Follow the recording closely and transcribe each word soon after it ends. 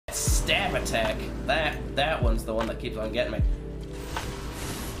stab attack. That one's the one that keeps on getting me.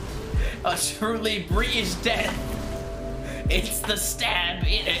 A truly British death. It's the stab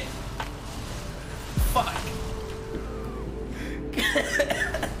in it. Fuck.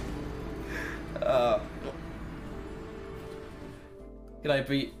 Can I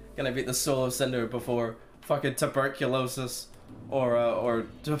beat the Soul of Cinder before fucking tuberculosis, or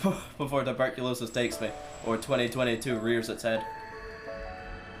before tuberculosis takes me, or 2022 rears its head?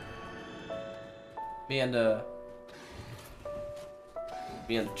 Me and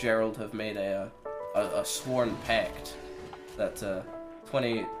Gerald have made a sworn pact that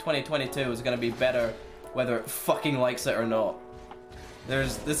 2022 is gonna be better whether it fucking likes it or not.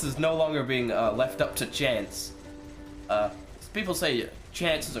 This is no longer being left up to chance. People say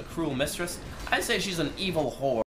chance is a cruel mistress. I say she's an evil whore.